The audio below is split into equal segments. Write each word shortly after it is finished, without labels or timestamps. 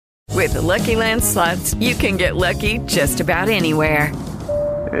With the Lucky Land Slots, you can get lucky just about anywhere.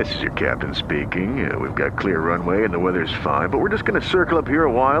 This is your captain speaking. We've got clear runway and the weather's fine, but we're just going to circle up here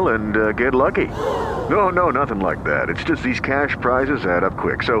a while and get lucky. No, nothing like that. It's just these cash prizes add up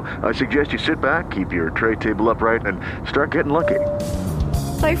quick. So I suggest you sit back, keep your tray table upright, and start getting lucky.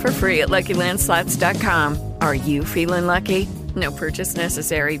 Play for free at LuckyLandSlots.com. Are you feeling lucky? No purchase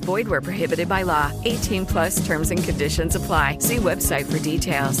necessary. Void where prohibited by law. 18 plus terms and conditions apply. See website for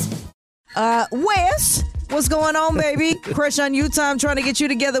details. Wes, what's going on, baby? Crush on you time, trying to get you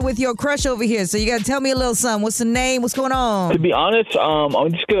together with your crush over here. So you got to tell me a little something. What's the name? What's going on? To be honest, I'm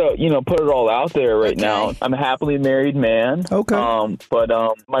just gonna, put it all out there right now. I'm a happily married man. Okay. But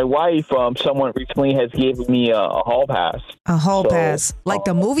my wife, someone recently has given me a hall pass. A hall pass, like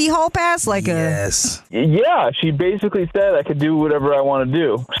the movie hall pass, like yes. Yeah, she basically said I could do whatever I want to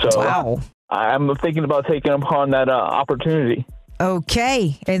do. So wow. I'm thinking about taking upon that opportunity.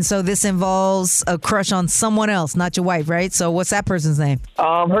 Okay, and so this involves a crush on someone else, not your wife, right? So what's that person's name?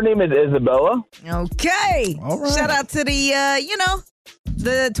 Her name is Isabella. Okay. All right. Shout out to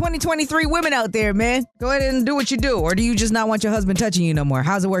the 2023 women out there, man. Go ahead and do what you do. Or do you just not want your husband touching you no more?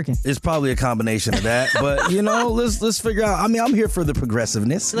 How's it working? It's probably a combination of that. But, let's figure out. I mean, I'm here for the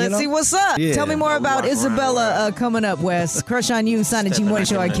progressiveness. Let's see what's up. Yeah. Tell me more about Isabella coming up, Wes. Crush on You, Sana G Morning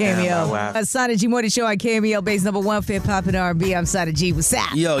Show on Cameo. Sana G Morning Show on Cameo, base number 1 for hip-hop and R&B. I'm Sana G. What's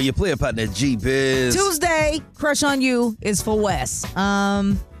up? Yo, your player partner, G-Biz. Tuesday, Crush on You is for Wes.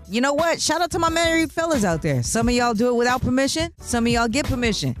 You know what? Shout out to my married fellas out there. Some of y'all do it without permission. Some of y'all get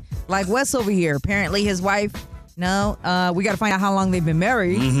permission. Like Wes over here. Apparently his wife, we got to find out how long they've been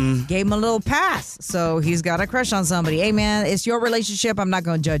married. Mm-hmm. Gave him a little pass. So he's got a crush on somebody. Hey, man, it's your relationship. I'm not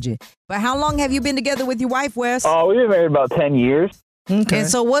going to judge it. But how long have you been together with your wife, Wes? Oh, we've been married about 10 years. Okay. And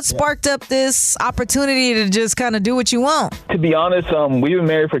so what sparked up this opportunity to just kind of do what you want? To be honest, we've been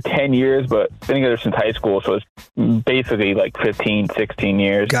married for 10 years, but been together since high school, so it's basically like 15, 16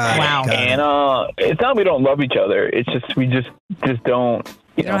 years. Wow. And it's not we don't love each other. It's just we just don't...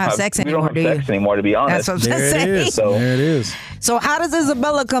 You don't have sex anymore, do you? We don't have sex anymore, to be honest. That's what I'm saying. There it is. So how does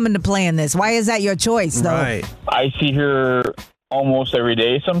Isabella come into play in this? Why is that your choice, though? Right. I see her almost every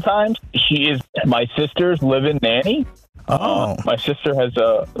day sometimes. She is my sister's live-in nanny. Oh. My sister has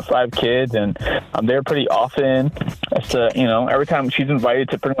 5 kids, and I'm there pretty often. Every time she's invited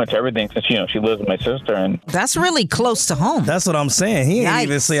to pretty much everything since, she lives with my sister. And that's really close to home. That's what I'm saying. He ain't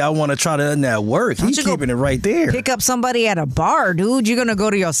even say, I want to try to network. He's keeping it right there. Pick up somebody at a bar, dude. You're going to go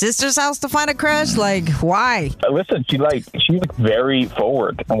to your sister's house to find a crush? Like, why? Listen, she's very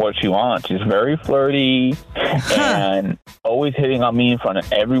forward in what she wants. She's very flirty and always hitting on me in front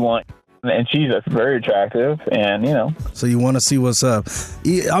of everyone. And she's very attractive, and So you want to see what's up?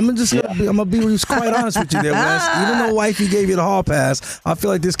 I'm gonna be quite honest with you there, Wes. Even though wifey gave you the hall pass, I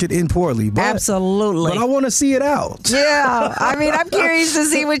feel like this could end poorly. But, absolutely. But I want to see it out. Yeah, I mean, I'm curious to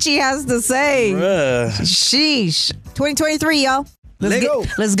see what she has to say. Sheesh. 2023, y'all.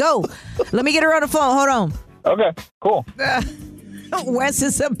 Let's go. Let me get her on the phone. Hold on. Okay, cool. Wes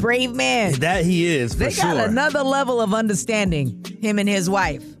is a brave man. That he is, for sure. They got another level of understanding, him and his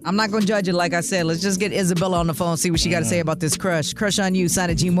wife. I'm not going to judge it, like I said. Let's just get Isabella on the phone, see what she got to say about this crush. Crush on You,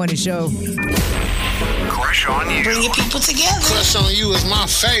 Sana G Morning Show. Crush on You. Bringing people together. Crush on You is my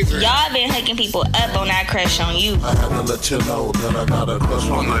favorite. Y'all been hooking people up on that Crush on You. I have to let you know that I got a crush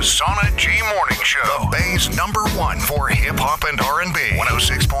on the Sana G Morning Show. The Bay's #1 for hip-hop and R&B.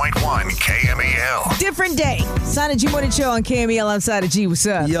 106.1 KMEL. Different day. Sana G Morning Show on KMEL. I'm Sana G. What's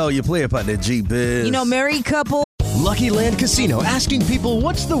up? Yo, your player partner, G-Biz. Married couple. Lucky Land Casino, asking people,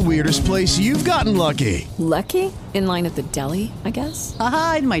 what's the weirdest place you've gotten lucky? Lucky? In line at the deli, I guess?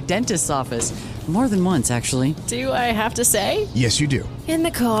 Aha, in my dentist's office. More than once, actually. Do I have to say? Yes, you do. In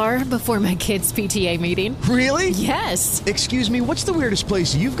the car before my kids' PTA meeting. Really? Yes. Excuse me, what's the weirdest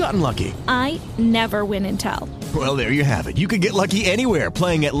place you've gotten lucky? I never win and tell. Well, there you have it. You can get lucky anywhere,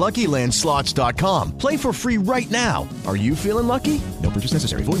 playing at LuckyLandSlots.com. Play for free right now. Are you feeling lucky? No purchase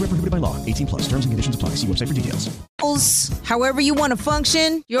necessary. Void where prohibited by law. 18 plus. Terms and conditions apply. See website for details. However you want to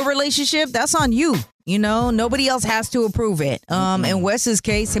function, your relationship, that's on you. Nobody else has to approve it. In Wes's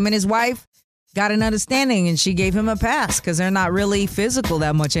case, him and his wife got an understanding, and she gave him a pass because they're not really physical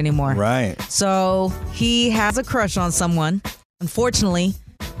that much anymore. Right. So he has a crush on someone. Unfortunately,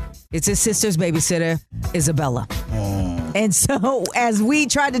 it's his sister's babysitter, Isabella. And so, as we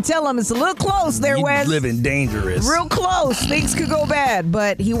tried to tell him, it's a little close there, You Wes. living dangerous. Real close. Things could go bad,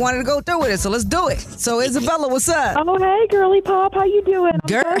 but he wanted to go through with it, so let's do it. So, Isabella, what's up? Oh, hey, girly pop. How you doing? I'm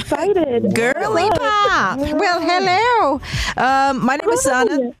so excited. Girly pop. Well, hello. My name is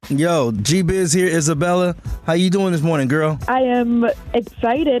Sana. Yo, G-Biz here, Isabella. How you doing this morning, girl? I am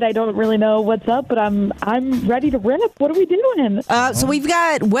excited. I don't really know what's up, but I'm ready to rip. What are we doing? So we've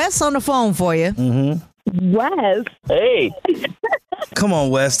got Wes on the phone for you. Mm-hmm. Wes. Hey. Come on,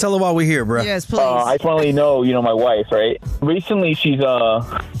 Wes. Tell her why we're here, bro. Yes, please. I just want to let you know, my wife, right? Recently, she's kind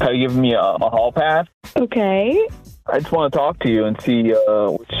of given me a hall pass. Okay. I just want to talk to you and see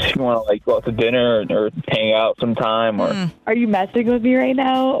if you want to go out to dinner or hang out sometime. Or Are you messing with me right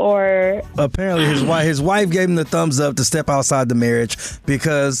now, or? Apparently, his wife gave him the thumbs up to step outside the marriage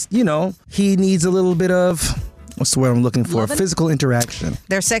because, he needs a little bit of, what's the word I'm looking for? Loving? Physical interaction.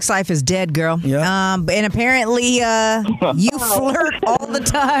 Their sex life is dead, girl. Yeah. And apparently, you flirt all the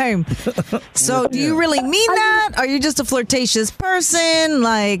time. So, do you really mean that? Are you just a flirtatious person?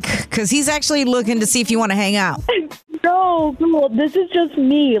 Because he's actually looking to see if you want to hang out. No, this is just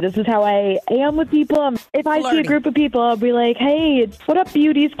me. This is how I am with people. If I see a group of people, I'll be like, hey, what up,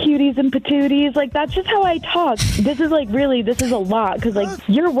 beauties, cuties, and patooties? That's just how I talk. This is this is a lot because,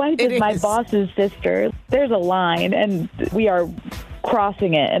 your wife is my boss's sister. There's a line, and we are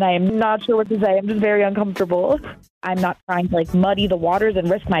crossing it, and I am not sure what to say. I'm just very uncomfortable. I'm not trying to, muddy the waters and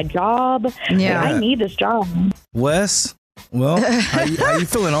risk my job. Yeah. I need this job. Wes, well, how you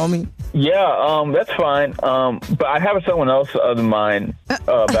feeling, homie? Yeah, that's fine. But I have someone else other than mine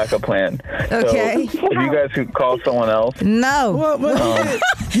backup plan. Okay. So if you guys could call someone else. No.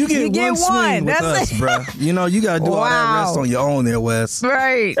 You get one swing with us, bro. You got to do all that rest on your own there, Wes.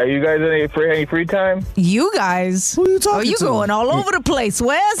 Right. Are you guys any free time? You guys? Who are you talking you to? Going all over the place,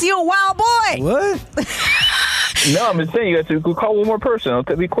 Wes. You a wild boy. What? No, I'm just saying you guys could call one more person.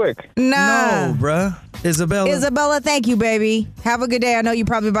 It'll be quick. No, bruh. Isabella, thank you, baby. Have a good day. I know you're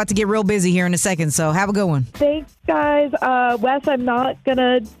probably about to get real busy here in a second, so have a good one. Thanks, guys. Wes, I'm not going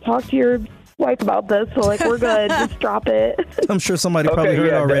to talk to your wife about this, so we're good. Just drop it. I'm sure somebody probably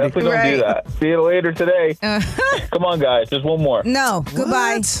heard already. Definitely don't do that. See you later today. Come on, guys. Just one more. No.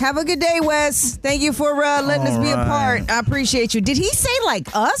 Goodbye. What? Have a good day, Wes. Thank you for letting us be a part. I appreciate you. Did he say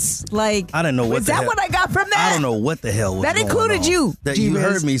us? I didn't know what was the that hell. what I got from that? I don't know what the hell was that going included on. you. That you G-Biz.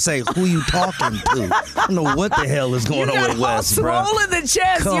 heard me say, who you talking to? I don't know what the hell is going on with Wes, bro. Swole in the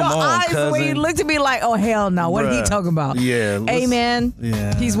chest. Come Your on, eyes cousin. when you looked at me like, oh, hell no. What are he Bruh. talking about? Yeah. Hey, man.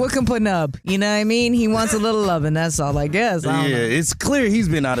 Yeah. He's looking for nub. You know what I mean? He wants a little loving. That's all, I guess. I don't know. It's clear he's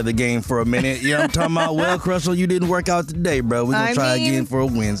been out of the game for a minute. I'm talking about, well, Crusher, you didn't work out today, bro. We're going to try again for a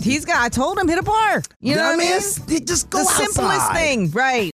Wednesday. I told him, hit a bar. You know what I mean? Just go the outside. simplest thing. Right.